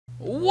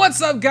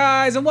What's up,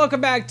 guys, and welcome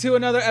back to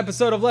another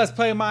episode of Let's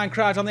Play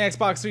Minecraft on the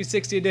Xbox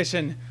 360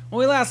 edition. When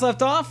we last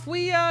left off,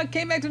 we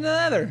came back to the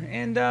Nether,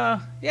 and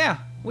yeah,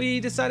 we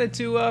decided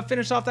to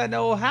finish off that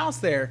old house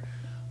there.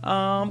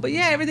 But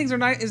yeah, everything's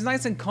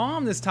nice and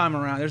calm this time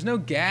around. There's no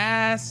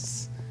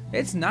ghasts.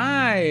 It's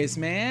nice,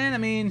 man. I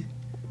mean,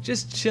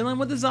 just chilling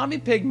with the zombie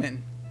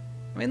pigmen.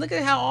 I mean, look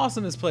at how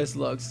awesome this place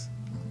looks.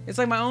 It's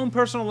like my own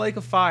personal lake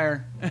of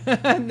fire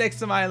next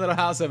to my little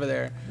house over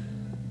there.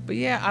 But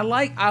yeah, I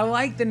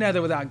like the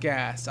Nether without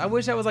gas. I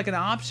wish that was like an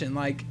option,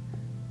 like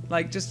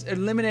just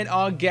eliminate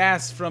all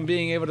gas from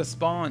being able to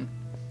spawn.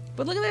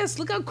 But look at this,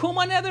 look how cool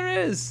my Nether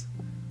is.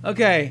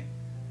 Okay,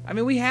 I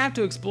mean, we have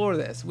to explore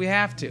this. We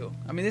have to.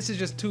 I mean, this is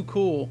just too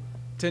cool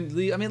to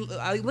leave. I mean,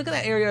 look at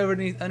that area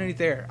underneath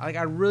there. Like,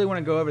 I really want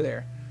to go over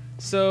there.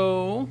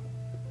 So,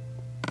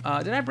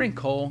 did I bring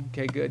coal?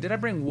 Okay, good. Did I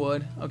bring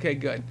wood? Okay,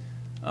 good.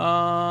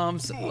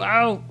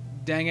 Oh,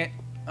 dang it.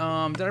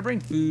 Did I bring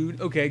food?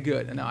 Okay,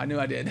 good. No, I knew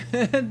I did.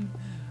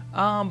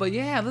 But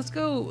yeah, let's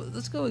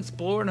go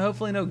explore, and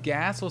hopefully no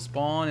gas will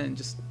spawn and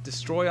just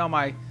destroy all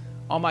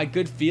my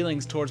good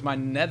feelings towards my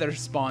Nether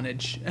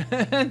spawnage.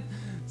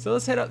 So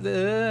let's head up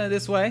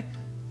this way.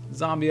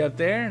 Zombie up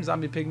there,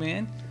 zombie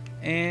pigman,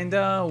 and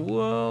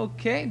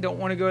okay, don't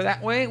want to go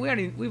that way.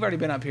 We've already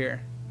been up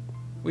here.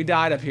 We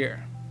died up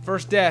here.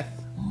 First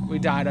death. We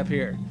died up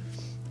here.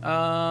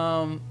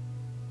 I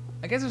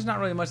guess there's not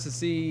really much to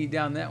see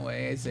down that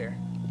way, is there?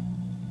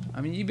 I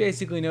mean, you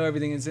basically know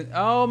everything is in.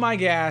 Oh my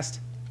ghast.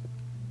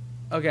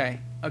 Okay,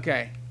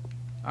 okay.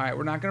 All right,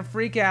 we're not gonna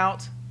freak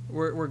out.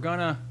 We're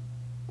gonna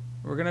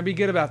be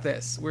good about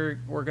this.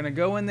 We're gonna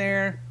go in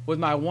there with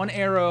my one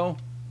arrow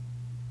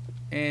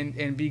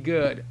and be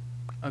good.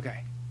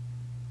 Okay.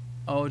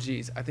 Oh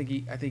geez, I think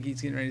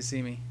he's getting ready to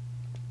see me.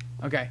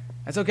 Okay,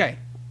 that's okay.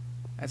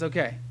 That's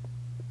okay.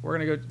 We're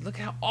gonna go. Look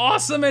how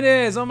awesome it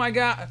is. Oh my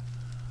god.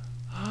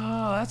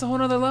 Oh, that's a whole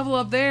nother level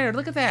up there.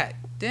 Look at that.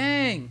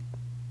 Dang.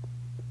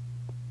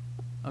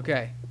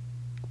 Okay.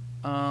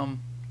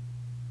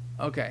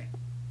 Okay.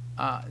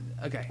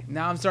 Okay.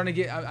 Now I'm starting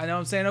to get. I know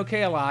I'm saying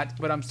okay a lot,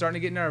 but I'm starting to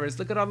get nervous.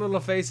 Look at all the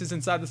little faces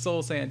inside the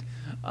soul sand.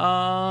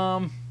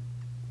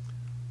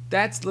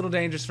 That's a little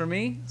dangerous for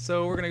me.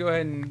 So we're gonna go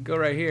ahead and go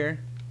right here.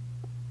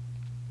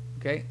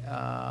 Okay.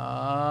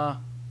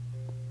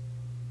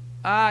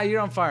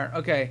 You're on fire.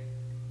 Okay.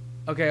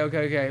 Okay.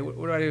 Okay. Okay.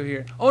 What do I do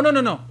here? Oh no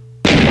no no.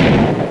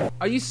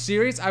 Are you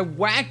serious? I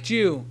whacked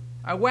you.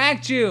 I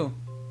whacked you.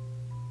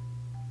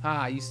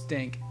 Ah, you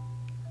stink.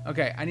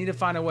 Okay, I need to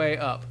find a way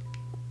up.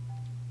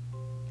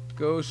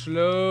 Go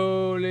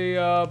slowly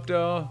up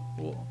the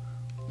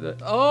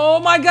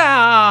oh my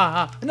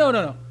god! No,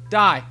 no, no.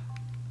 Die.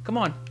 Come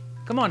on.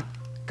 Come on.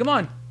 Come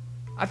on.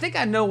 I think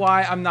I know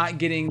why I'm not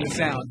getting the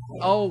sound.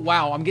 Oh,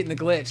 wow. I'm getting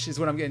the glitch is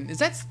what I'm getting.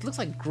 Looks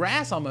like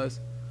grass almost.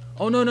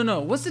 Oh, no, no,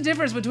 no. What's the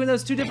difference between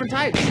those two different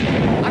types?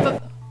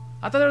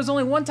 I thought there was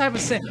only one type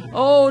of sand.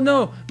 Oh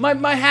no,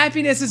 my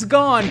happiness is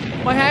gone.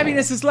 My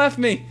happiness has left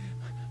me.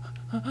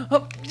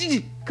 Oh,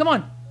 come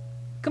on,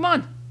 come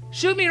on,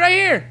 shoot me right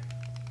here.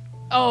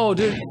 Oh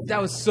dude, that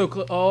was so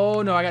close.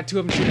 Oh no, I got two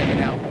of them shooting at me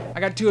now.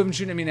 I got two of them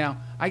shooting at me now.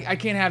 I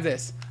can't have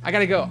this. I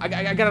gotta go.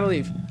 I gotta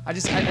leave. I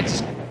just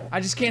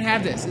can't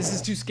have this. This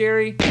is too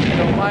scary. I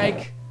don't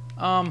like.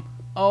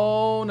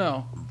 Oh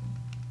no.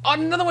 Oh,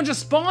 another one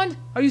just spawned?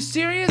 Are you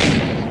serious?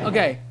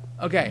 Okay.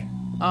 Okay.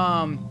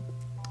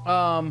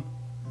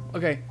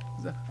 Okay.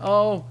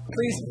 Oh,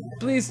 please,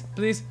 please,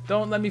 please,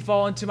 don't let me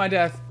fall into my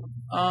death.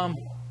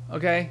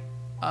 Okay.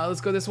 Let's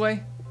go this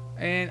way.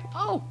 And,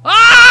 oh!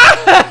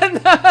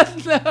 Ah!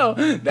 No!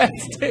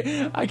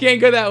 I can't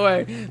go that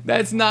way.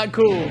 That's not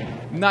cool.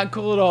 Not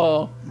cool at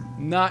all.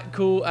 Not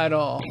cool at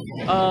all.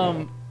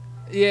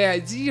 Yeah,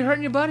 you're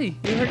hurting your buddy.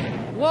 You're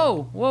hurting.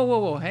 Whoa, whoa, whoa,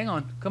 whoa. Hang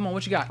on. Come on,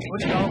 what you got?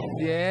 What you got?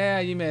 Yeah,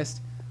 you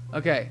missed.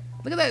 Okay.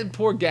 Look at that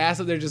poor gas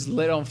up there just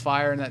lit on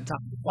fire in that top.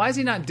 Why is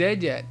he not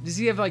dead yet? Does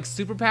he have like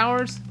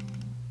superpowers?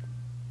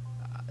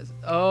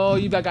 Oh,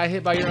 you got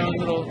hit by your own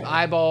little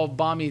eyeball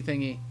bomby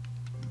thingy.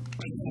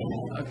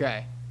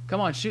 Okay. Come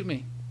on, shoot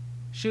me.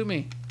 Shoot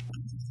me.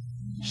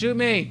 Shoot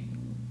me.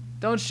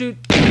 Don't shoot.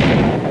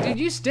 Dude,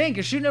 you stink.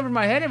 You're shooting over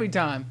my head every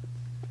time.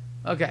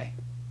 Okay.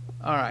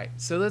 Alright,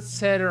 so let's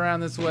head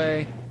around this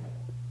way.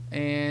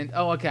 And,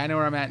 oh, okay, I know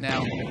where I'm at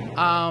now.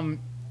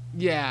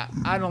 Yeah,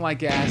 I don't like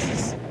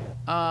gases.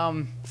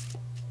 So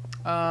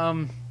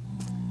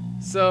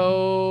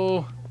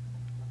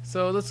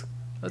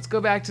let's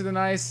go back to the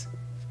nice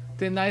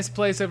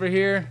place over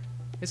here.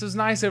 This was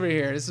nice over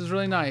here. This is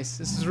really nice.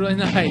 This is really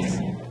nice.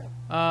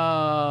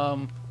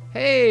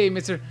 Hey,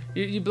 Mister,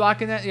 you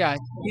blocking that? Yeah,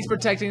 he's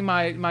protecting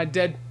my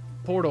dead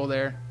portal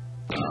there.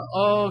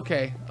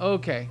 Okay,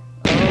 okay,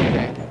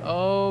 okay,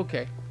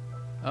 okay,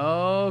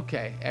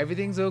 okay.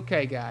 Everything's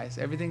okay, guys.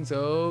 Everything's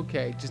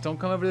okay. Just don't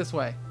come over this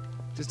way.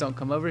 Just don't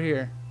come over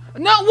here.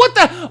 No, what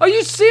the? Are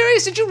you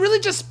serious? Did you really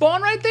just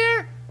spawn right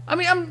there? I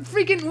mean, I'm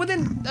freaking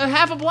within a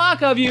half a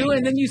block of you,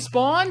 and then you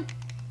spawn?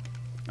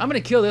 I'm gonna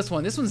kill this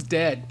one. This one's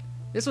dead.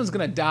 This one's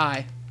gonna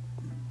die.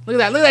 Look at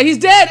that. Look at that. He's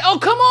dead. Oh,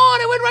 come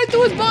on. It went right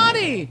through his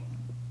body.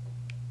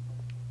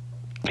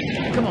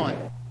 Yeah, come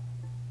on.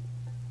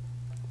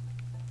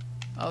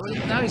 Oh,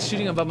 now he's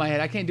shooting above my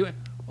head. I can't do it.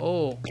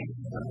 Oh,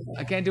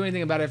 I can't do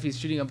anything about it if he's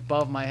shooting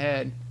above my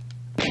head.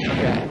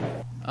 Okay.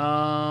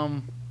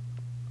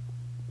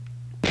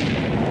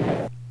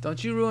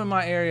 Don't you ruin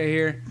my area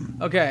here.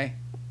 Okay.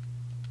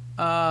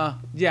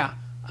 Yeah.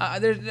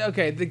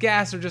 Okay, the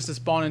Ghasts are just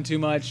spawning too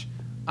much.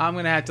 I'm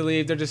gonna have to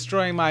leave. They're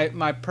destroying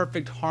my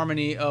perfect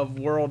harmony of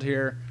world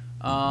here.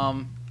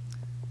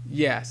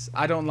 Yes,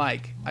 I don't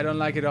like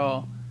it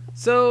all.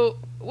 So,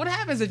 what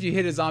happens if you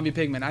hit a zombie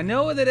pigman? I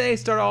know that they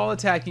start all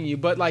attacking you,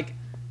 but like,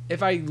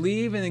 if I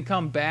leave and then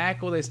come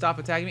back, will they stop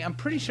attacking me? I'm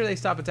pretty sure they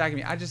stop attacking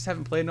me. I just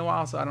haven't played in a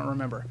while, so I don't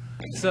remember.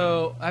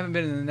 So, I haven't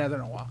been in the Nether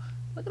in a while.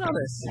 Look at all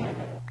this.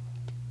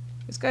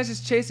 This guy's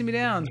just chasing me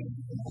down.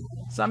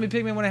 Zombie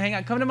pigmen want to hang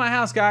out. Come to my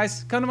house,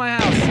 guys. Come to my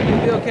house.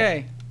 You'll be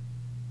okay.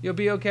 You'll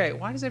be okay.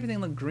 Why does everything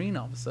look green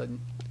all of a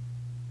sudden?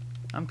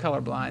 I'm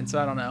colorblind,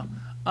 so I don't know.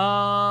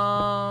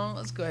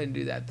 Let's go ahead and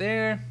do that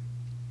there.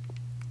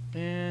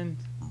 And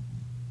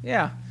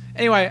yeah.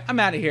 Anyway, I'm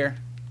out of here.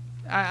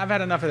 I've had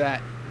enough of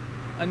that.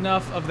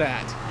 Enough of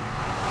that.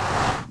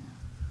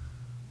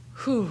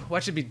 Whew.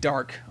 Watch it be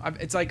dark.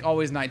 It's like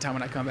always nighttime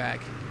when I come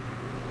back.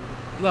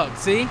 Look,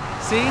 see?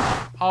 See?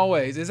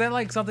 Always. Is that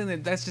like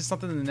something that's just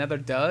something the Nether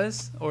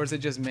does? Or is it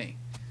just me?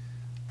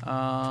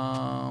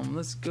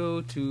 Let's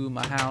go to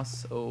my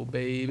house. Oh,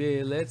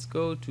 baby, let's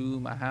go to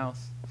my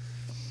house.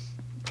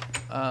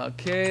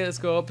 Okay, let's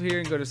go up here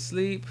and go to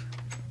sleep.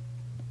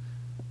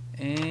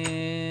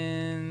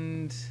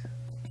 And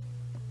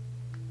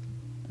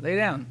lay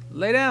down.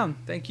 Lay down.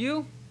 Thank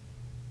you.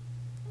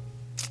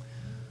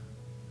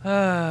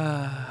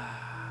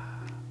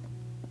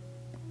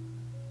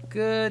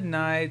 Good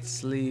night,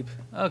 sleep.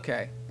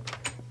 Okay.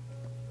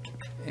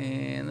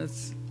 And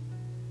let's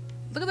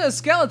look at those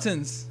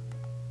skeletons.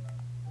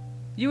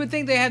 You would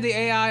think they had the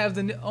AI of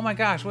the new. Oh my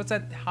gosh, what's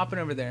that hopping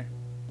over there?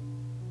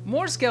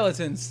 More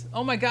skeletons.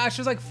 Oh my gosh,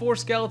 there's like 4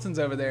 skeletons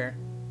over there.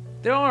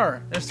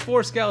 There's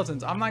 4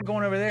 skeletons. I'm not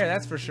going over there,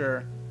 that's for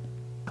sure.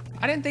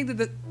 I didn't think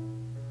the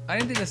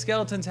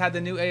skeletons had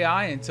the new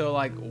AI until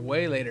like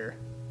way later.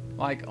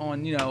 Like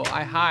on, you know,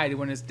 I hide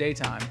when it's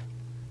daytime.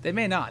 They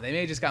may not. They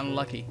may have just gotten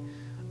lucky.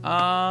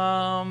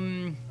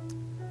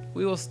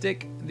 We will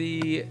stick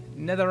the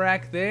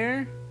netherrack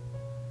there.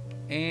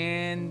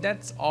 And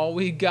that's all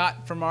we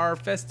got from our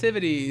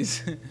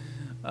festivities.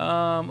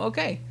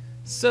 Okay.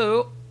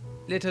 So,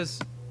 let us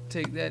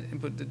take that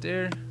and put it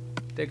there.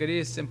 Take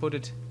this and put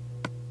it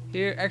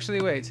here.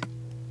 Actually, wait.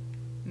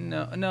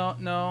 No.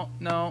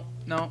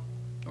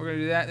 We're going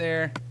to do that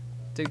there.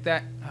 Take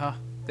that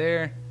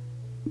there.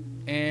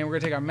 And we're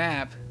going to take our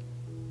map.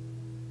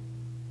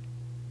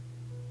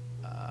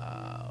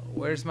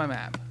 Where's my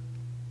map?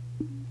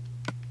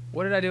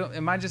 What did I do?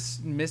 Am I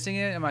just missing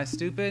it? Am I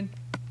stupid?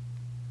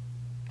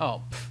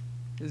 Oh,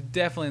 it's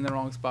definitely in the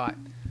wrong spot.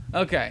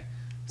 Okay,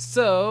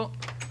 so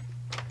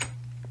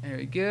there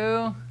we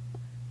go.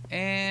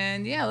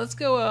 And yeah, let's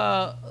go.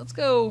 Let's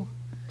go.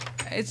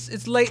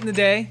 It's late in the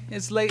day.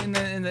 It's late in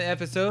the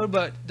episode,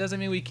 but doesn't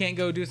mean we can't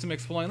go do some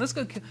exploring. Let's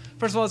go.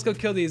 First of all, let's go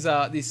kill these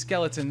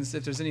skeletons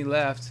if there's any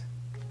left.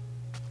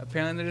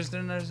 Apparently,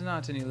 there's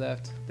not any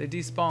left. They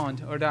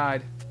despawned or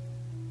died.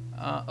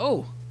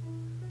 Oh,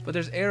 but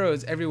there's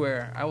arrows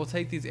everywhere. I will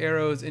take these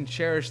arrows and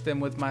cherish them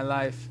with my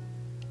life,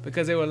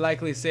 because they will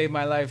likely save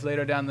my life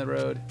later down the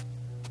road.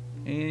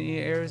 Any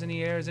arrows?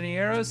 Any arrows? Any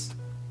arrows?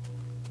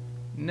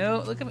 No.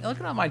 Look at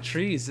all my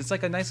trees. It's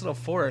like a nice little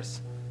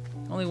forest.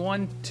 Only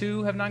 1,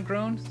 2 have not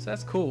grown, so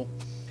that's cool.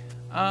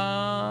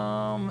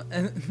 And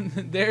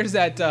there's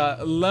that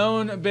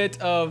lone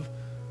bit of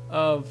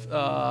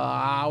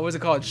what's it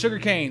called?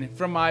 Sugarcane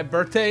from my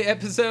birthday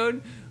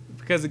episode,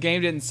 because the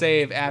game didn't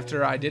save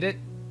after I did it,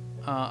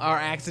 or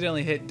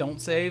accidentally hit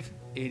don't save.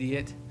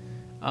 Idiot.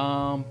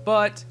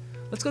 But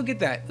let's go get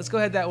that. Let's go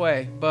head that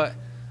way. But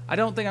I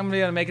don't think I'm gonna be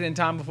able to make it in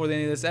time before the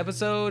end of this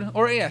episode.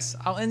 Or yes,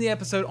 I'll end the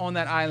episode on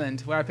that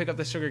island where I pick up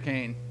the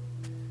sugarcane,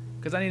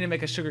 because I need to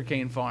make a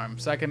sugarcane farm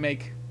so I can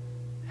make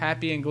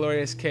happy and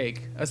glorious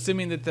cake,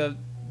 assuming that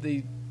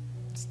the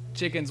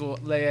chickens will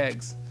lay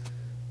eggs.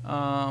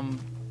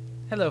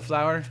 Hello,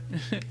 flower.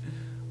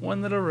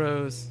 One little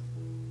rose.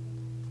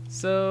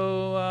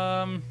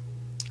 So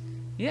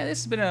yeah,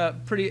 this has been a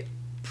pretty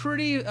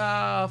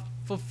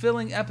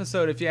fulfilling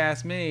episode, if you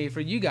ask me,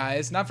 for you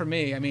guys, not for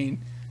me. I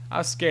mean, I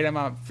was scared out of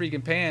my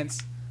freaking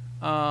pants.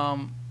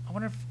 I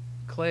wonder if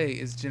clay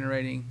is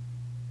generating,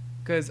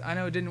 because I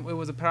know it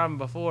was a problem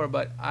before,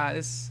 but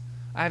I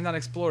have not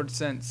explored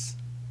since.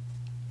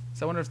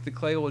 So I wonder if the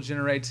clay will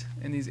generate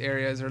in these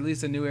areas, or at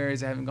least the new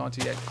areas I haven't gone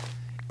to yet.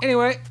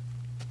 Anyway,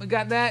 we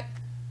got that.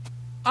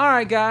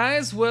 Alright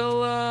guys,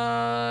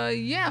 well,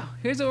 yeah,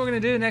 here's what we're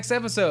going to do next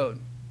episode.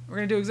 We're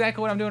going to do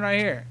exactly what I'm doing right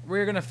here.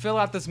 We're going to fill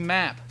out this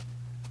map.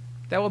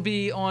 That will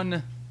be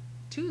on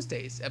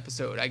Tuesday's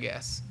episode, I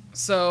guess.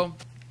 So,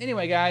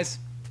 anyway guys,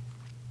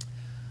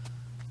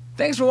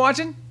 thanks for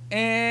watching,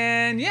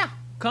 and yeah,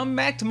 come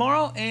back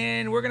tomorrow,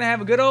 and we're going to have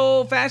a good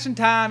old-fashioned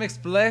time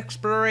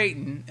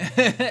explorating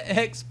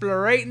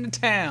the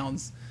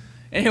towns.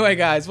 Anyway,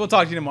 guys, we'll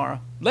talk to you tomorrow.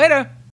 Later!